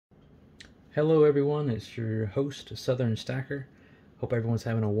Hello everyone, it's your host Southern Stacker. Hope everyone's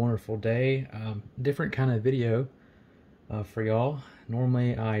having a wonderful day. Different kind of video for y'all.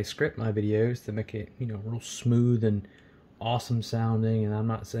 Normally I script my videos to make it, real smooth and awesome sounding, and I'm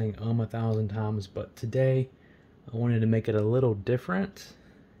not saying 1,000 times, but today I wanted to make it a little different.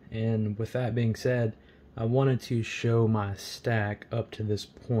 And with that being said, I wanted to show my stack up to this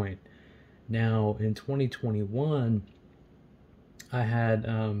point. Now in 2021 I had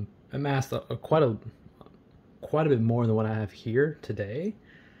amassed quite a bit more than what I have here today.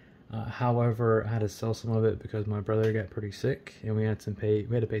 However, I had to sell some of it because my brother got pretty sick and we had to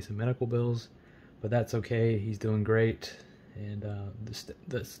pay some medical bills, but that's okay. He's doing great, and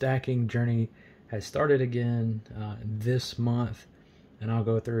the stacking journey has started again this month, and I'll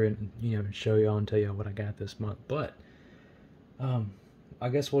go through it and show y'all and tell y'all what I got this month. But I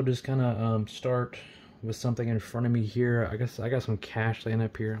guess we'll just kind of start with something in front of me here. I guess I got some cash laying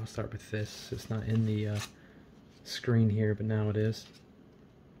up here. I'll start with this. It's not in the screen here, but now it is.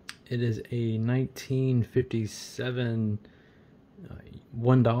 It is a 1957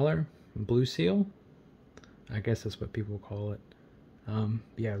 $1 blue seal. I guess that's what people call it.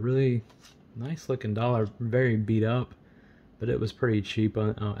 Yeah, really nice looking dollar. Very beat up, but it was pretty cheap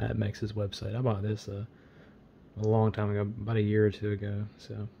on at Mex's website. I bought this a long time ago, about a year or two ago.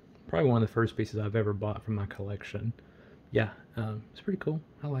 So probably one of the first pieces I've ever bought from my collection. Yeah, it's pretty cool.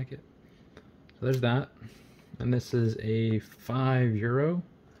 I like it. So there's that. And this is a €5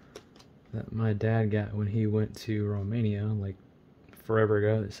 that my dad got when he went to Romania, like forever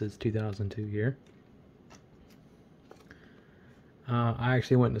ago. This is 2002 here. I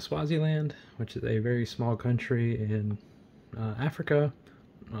actually went to Swaziland, which is a very small country in Africa.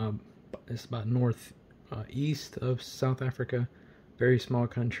 It's about northeast of South Africa. Very small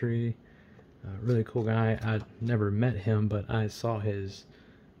country. Really cool guy. I never met him, but I saw his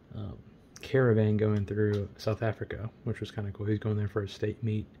caravan going through South Africa, which was kind of cool. He's going there for a state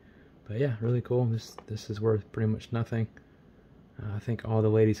meet. But yeah, really cool. This is worth pretty much nothing. I think all the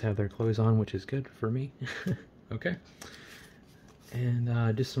ladies have their clothes on, which is good for me. Okay.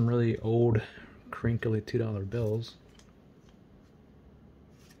 And just some really old, crinkly $2 bills.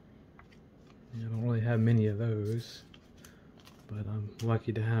 I don't really have many of those, but I'm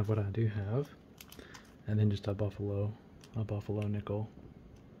lucky to have what I do have. And then just a buffalo nickel.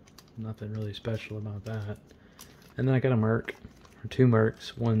 Nothing really special about that. And then I got a Merc, or two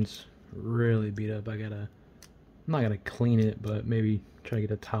Mercs. One's really beat up. I'm not gonna clean it, but maybe try to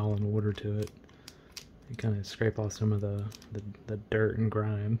get a towel and water to it. You kind of scrape off some of the dirt and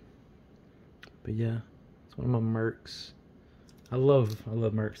grime. But yeah, it's one of my Mercs. I love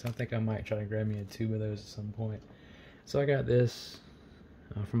Mercs. I think I might try to grab me a tube of those at some point. So I got this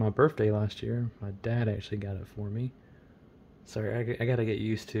for my birthday last year. My dad actually got it for me. Sorry, I gotta get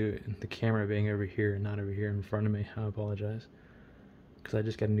used to the camera being over here and not over here in front of me. I apologize, because I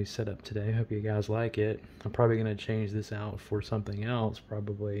just got a new setup today. I hope you guys like it. I'm probably gonna change this out for something else,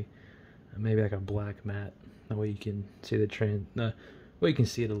 probably maybe like a black matte. That way you can see the trend. Well, you can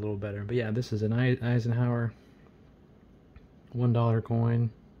see it a little better. But yeah, this is an Eisenhower $1 coin.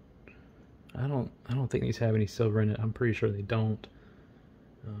 I don't think these have any silver in it. I'm pretty sure they don't.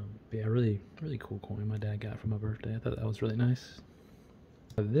 But yeah, really cool coin my dad got for my birthday. I thought that was really nice.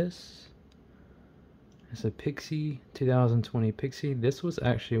 This is a Pixie 2020 Pixie. This was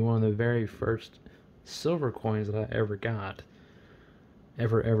actually one of the very first silver coins that I ever got,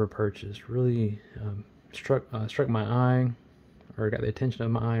 ever purchased. Really struck my eye, or got the attention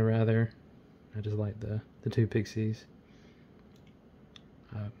of my eye rather. I just like the two Pixies.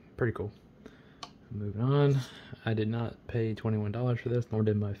 Pretty cool. Moving on, I did not pay $21 for this, nor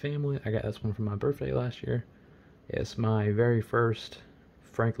did my family. I got this one for my birthday last year. It's my very first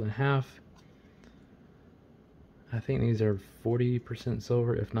Franklin half. I think these are 40%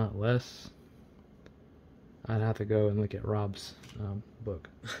 silver, if not less. I'd have to go and look at Rob's book.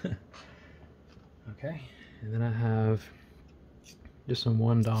 Okay, and then I have just some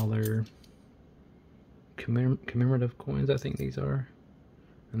 $1 commemorative coins, I think these are.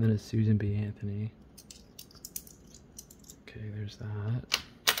 And then a Susan B. Anthony. Okay, there's that.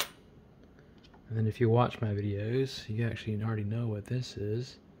 And then if you watch my videos, you actually already know what this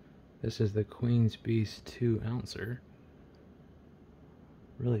is. This is the Queen's Beast 2 ouncer.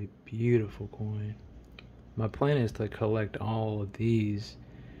 Really beautiful coin. My plan is to collect all of these,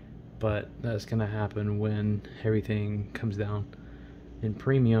 but that's gonna happen when everything comes down in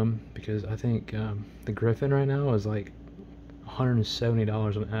premium, because I think the Griffin right now is like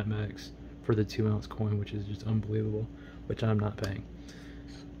 $170 on AtMax for the 2-ounce coin, which is just unbelievable, which I'm not paying.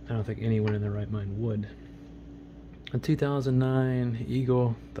 I don't think anyone in their right mind would. a 2009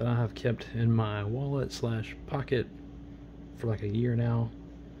 Eagle that I have kept in my wallet slash pocket for like a year now.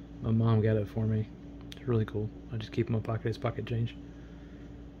 My mom got it for me. It's really cool. I just keep it in my pocket as pocket change.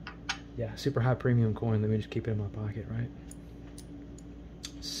 Yeah, super high premium coin. Let me just keep it in my pocket, right?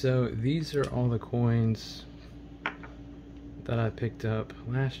 So these are all the coins that I picked up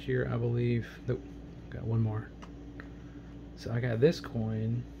last year, I believe. Nope, got one more. So I got this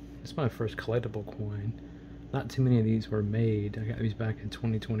coin. It's my first collectible coin. Not too many of these were made. I got these back in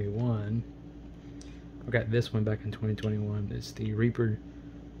 2021. I got this one back in 2021. It's the Reaper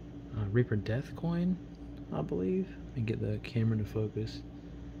Death coin, I believe. Let me get the camera to focus.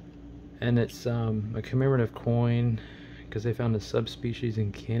 And it's a commemorative coin because they found a subspecies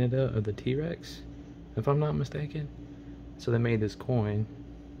in Canada of the T-Rex, if I'm not mistaken. So they made this coin.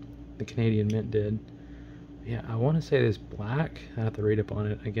 The Canadian Mint did. Yeah, I want to say this black. I have to read up on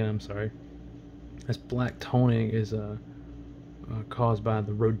it. Again, I'm sorry. This black toning is caused by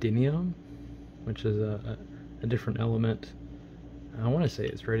the rhodinium, which is a different element. I want to say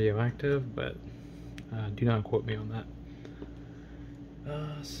it's radioactive, but do not quote me on that.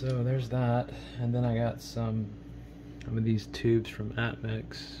 So there's that, and then I got some of these tubes from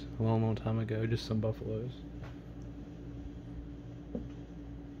Atmex a long time ago, just some buffaloes.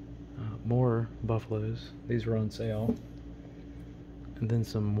 More buffaloes. These were on sale. And then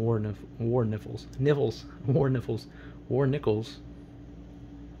some war nickels.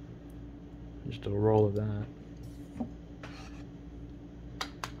 Just a roll of that.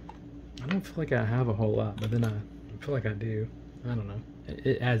 I don't feel like I have a whole lot, but then I feel like I do. I don't know.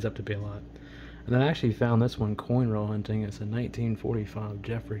 It adds up to be a lot. And then I actually found this one coin roll hunting. It's a 1945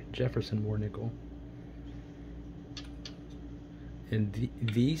 Jefferson war nickel. And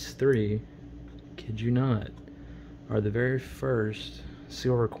these three, kid you not, are the very first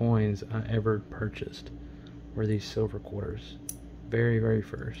silver coins I ever purchased. Were these silver quarters. Very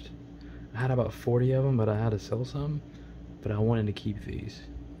first. I had about 40 of them, but I had to sell some. But I wanted to keep these.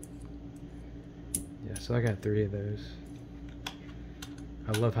 Yeah, so I got 3 of those.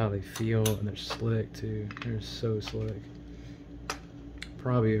 I love how they feel, and they're slick too. They're so slick.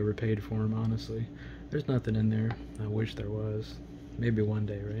 Probably overpaid for them, honestly. There's nothing in there. I wish there was. Maybe one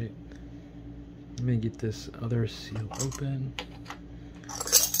day, right? Let me get this other seal open.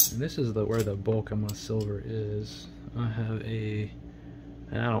 And this is where the bulk of my silver is. I have and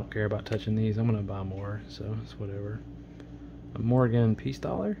I don't care about touching these. I'm gonna buy more, so it's whatever. A Morgan Peace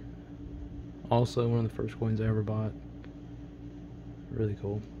Dollar. Also one of the first coins I ever bought. Really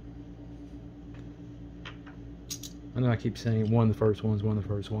cool. I know I keep saying one of the first ones,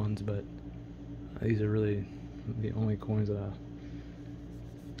 but these are really the only coins that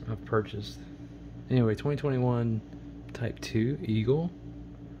I've purchased. Anyway, 2021 Type 2 Eagle.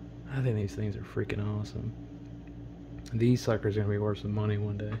 I think these things are freaking awesome. These suckers are gonna be worth some money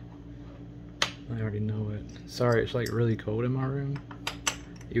one day. I already know it. Sorry, it's like really cold in my room.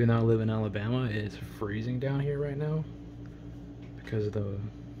 Even though I live in Alabama, it's freezing down here right now because of the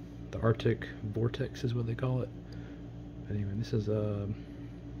Arctic vortex is what they call it. But anyway, this is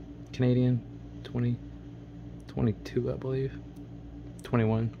Canadian 2022, I believe.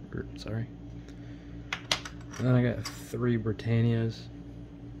 21, sorry. And then I got 3 Britannias.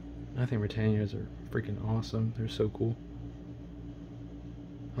 I think Britannias are freaking awesome. They're so cool.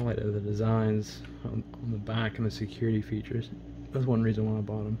 I like the designs on the back and the security features. That's one reason why I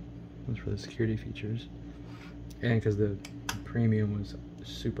bought them. Was for the security features. And because the premium was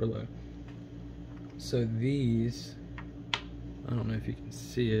super low. So these, I don't know if you can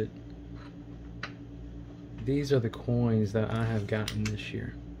see it. These are the coins that I have gotten this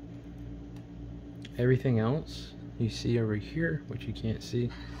year. Everything else you see over here, which you can't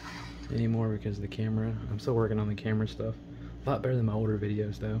see anymore because of the camera. I'm still working on the camera stuff. A lot better than my older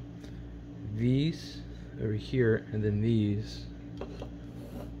videos though. These over here and then these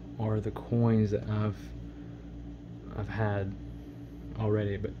are the coins that I've had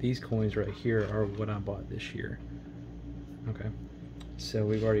already, but these coins right here are what I bought this year. Okay, so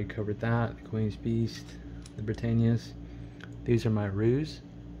we've already covered that. The Queen's Beast, the Britannias. These are my Ruse.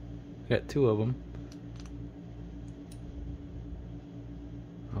 I got 2 of them.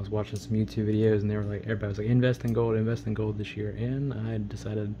 I was watching some YouTube videos and they were like, everybody was like, invest in gold this year, and I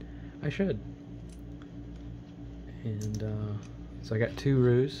decided I should. And so I got 2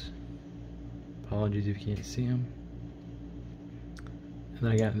 Ruse. Apologies if you can't see them. And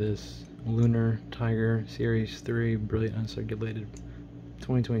then I got this Lunar Tiger Series 3 Brilliant Uncirculated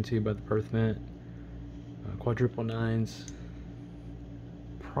 2022 by the Perth Mint. Quadruple 9s.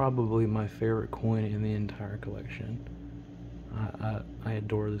 Probably my favorite coin in the entire collection. I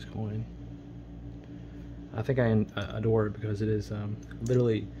adore this coin. I think I adore it because it is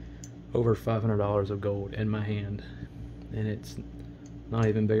literally over $500 of gold in my hand, and it's not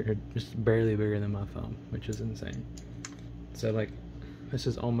even bigger, just barely bigger than my thumb, which is insane. So like, this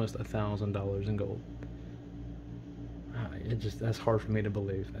is almost $1,000 in gold. That's hard for me to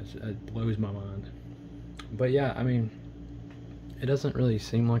believe. It blows my mind. But yeah, I mean, it doesn't really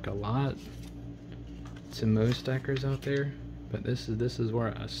seem like a lot to most stackers out there, but this is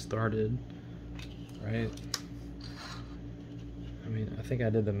where I started, right? I mean, I think I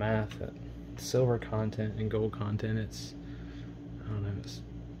did the math that silver content and gold content, it's, I don't know, it's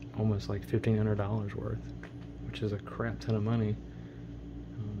almost like $1,500 worth, which is a crap ton of money,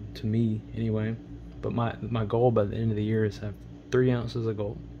 to me anyway. But my goal by the end of the year is to have 3 ounces of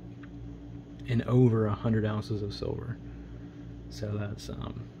gold and over 100 ounces of silver. So that's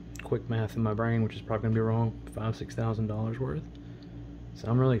quick math in my brain, which is probably gonna be wrong, $5,000–6,000 worth. So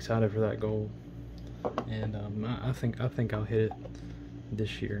I'm really excited for that goal, and I think I'll hit it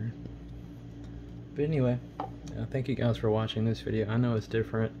this year. But anyway, thank you guys for watching this video. I know it's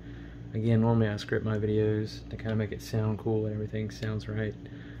different. Again, normally I script my videos to kind of make it sound cool and everything sounds right,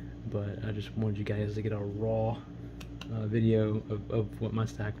 but I just wanted you guys to get a raw video of what my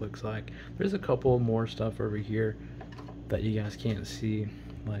stack looks like. There's a couple more stuff over here that you guys can't see,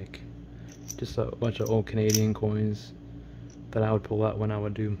 like just a bunch of old Canadian coins that I would pull out when I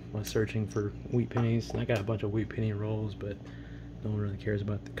would do my searching for wheat pennies. And I got a bunch of wheat penny rolls, but no one really cares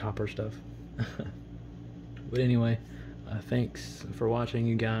about the copper stuff. But anyway, thanks for watching,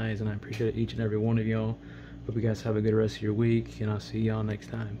 you guys, and I appreciate each and every one of y'all. Hope you guys have a good rest of your week, and I'll see y'all next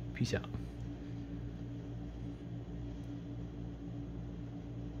time. Peace out.